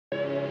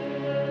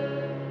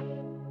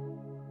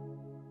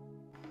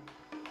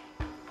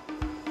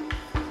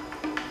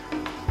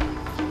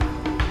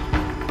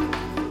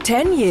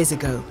10 years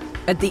ago,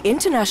 at the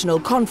International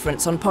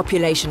Conference on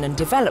Population and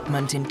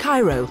Development in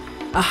Cairo,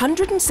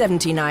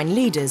 179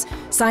 leaders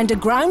signed a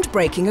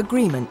groundbreaking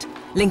agreement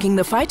linking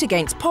the fight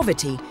against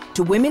poverty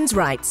to women's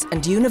rights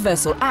and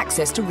universal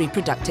access to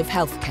reproductive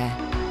health care.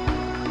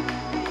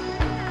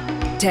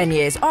 10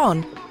 years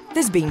on,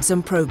 there's been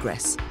some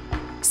progress.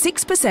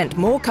 6%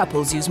 more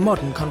couples use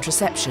modern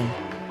contraception.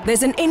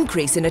 There's an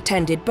increase in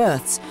attended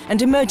births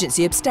and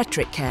emergency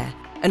obstetric care,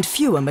 and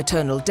fewer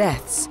maternal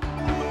deaths.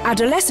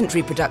 Adolescent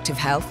reproductive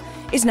health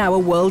is now a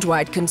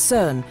worldwide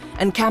concern,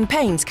 and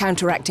campaigns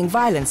counteracting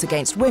violence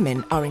against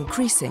women are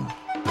increasing.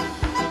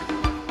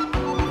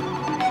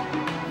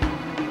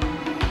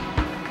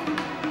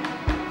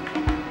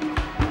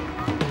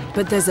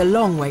 But there's a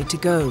long way to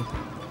go.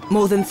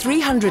 More than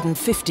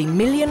 350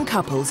 million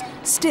couples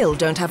still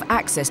don't have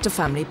access to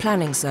family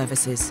planning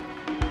services.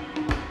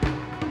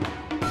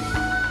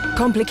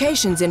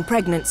 Complications in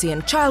pregnancy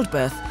and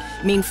childbirth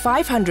mean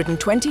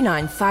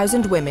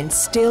 529,000 women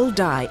still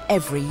die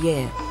every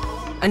year.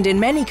 And in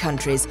many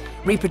countries,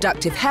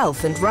 reproductive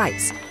health and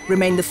rights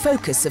remain the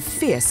focus of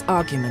fierce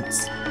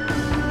arguments.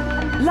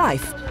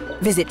 Life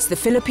visits the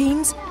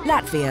Philippines,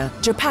 Latvia,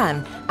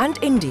 Japan and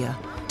India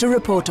to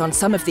report on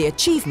some of the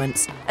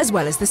achievements as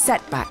well as the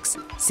setbacks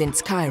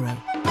since Cairo.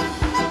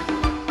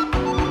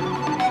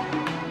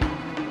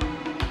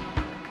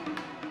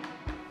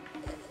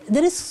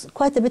 There is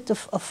quite a bit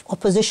of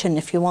opposition,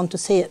 if you want to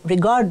say,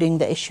 regarding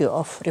the issue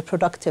of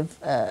reproductive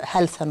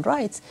health and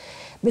rights,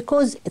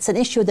 because it's an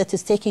issue that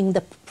is taking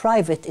the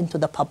private into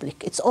the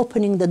public. It's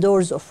opening the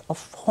doors of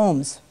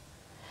homes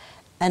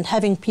and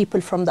having people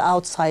from the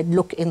outside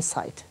look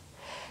inside.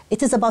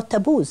 It is about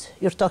taboos.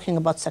 You're talking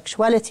about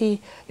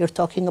sexuality, you're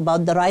talking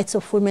about the rights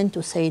of women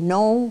to say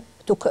no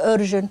to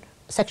coercion,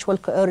 sexual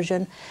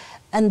coercion,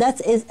 and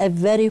that is a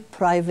very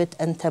private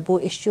and taboo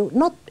issue,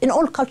 not in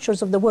all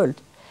cultures of the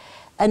world.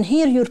 And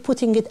here you're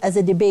putting it as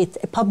a debate,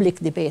 a public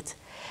debate.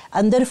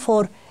 And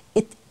therefore,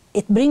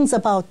 it brings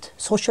about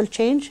social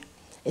change,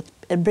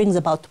 it brings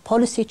about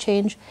policy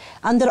change,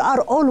 and there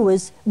are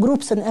always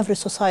groups in every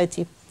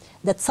society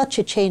that such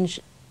a change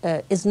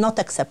is not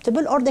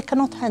acceptable or they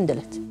cannot handle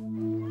it.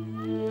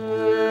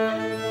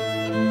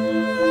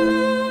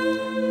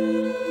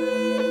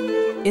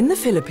 In the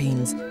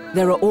Philippines,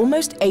 there are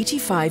almost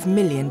 85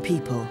 million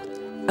people.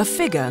 A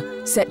figure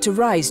set to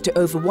rise to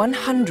over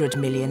 100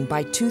 million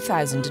by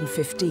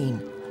 2015.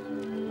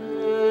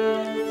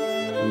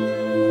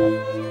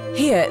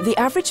 Here, the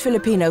average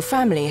Filipino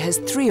family has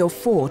 3 or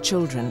 4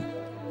 children,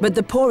 but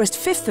the poorest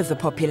fifth of the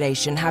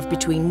population have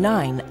between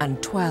 9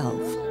 and 12.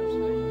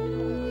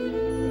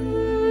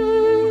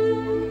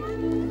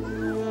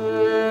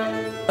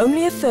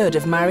 Only a third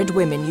of married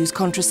women use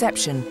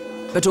contraception,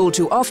 but all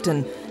too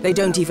often, they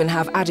don't even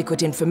have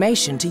adequate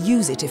information to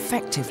use it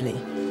effectively.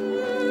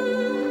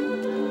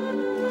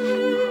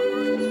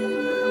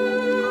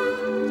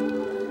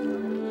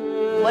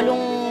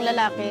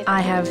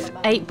 I have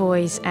 8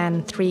 boys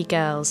and 3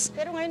 girls,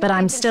 but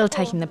I'm still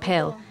taking the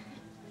pill.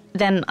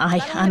 Then I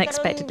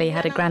unexpectedly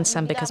had a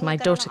grandson because my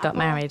daughter got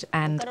married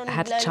and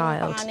had a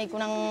child.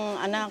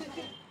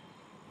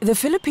 The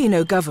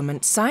Filipino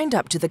government signed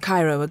up to the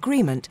Cairo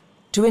Agreement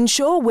to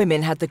ensure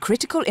women had the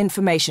critical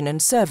information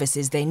and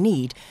services they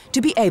need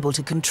to be able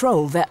to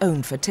control their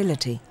own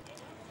fertility.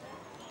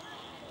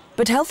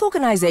 But health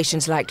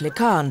organizations like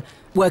Lican,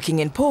 working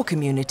in poor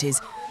communities,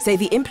 say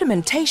the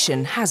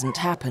implementation hasn't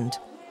happened.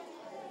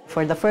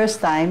 For the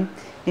first time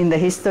in the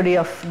history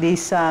of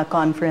these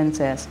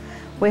conferences,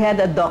 we had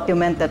a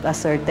document that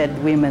asserted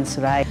women's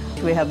rights.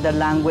 We have the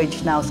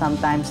language now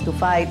sometimes to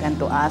fight and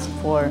to ask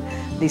for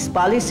these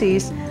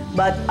policies,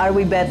 but are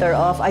we better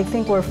off? I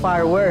think we're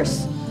far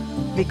worse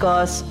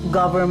because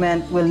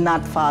government will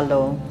not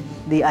follow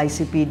the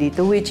ICPD,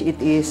 to which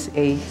it is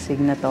a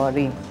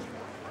signatory.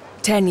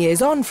 10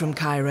 years on from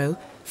Cairo,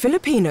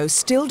 Filipinos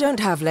still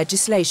don't have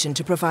legislation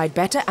to provide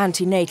better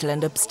antenatal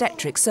and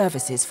obstetric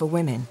services for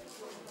women.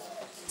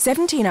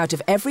 17 out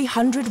of every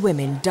 100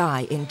 women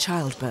die in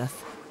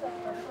childbirth.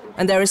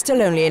 And there are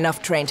still only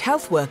enough trained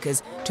health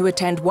workers to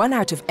attend 1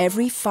 out of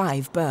every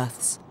 5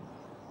 births.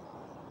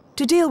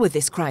 To deal with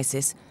this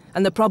crisis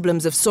and the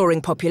problems of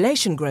soaring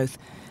population growth,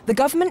 the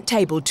government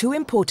tabled 2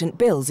 important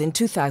bills in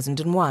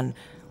 2001,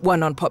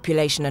 one on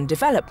population and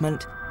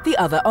development, the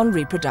other on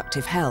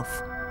reproductive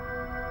health.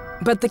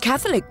 But the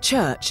Catholic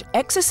Church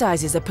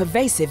exercises a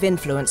pervasive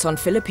influence on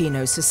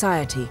Filipino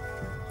society.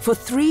 For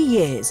 3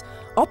 years,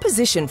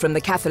 opposition from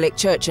the Catholic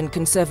Church and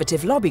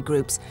conservative lobby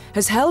groups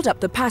has held up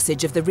the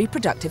passage of the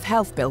reproductive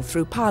health bill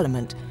through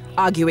Parliament,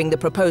 arguing the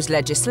proposed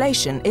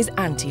legislation is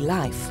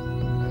anti-life.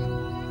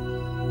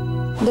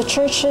 The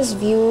Church's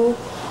view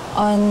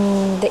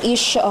on the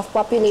issue of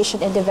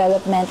population and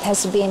development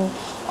has been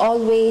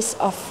always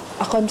of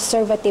a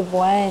conservative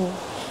one.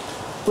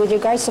 With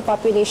regards to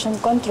population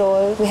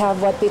control, we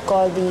have what we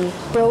call the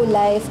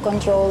pro-life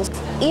controls.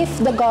 If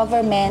the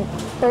government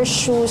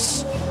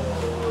pursues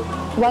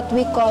what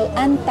we call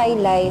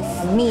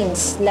anti-life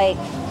means, like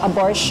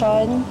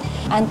abortion,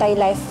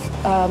 anti-life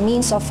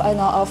means of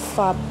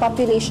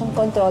population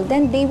control,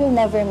 then they will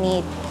never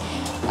meet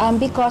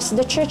because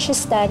the church's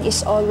stand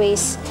is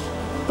always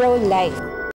pro-life.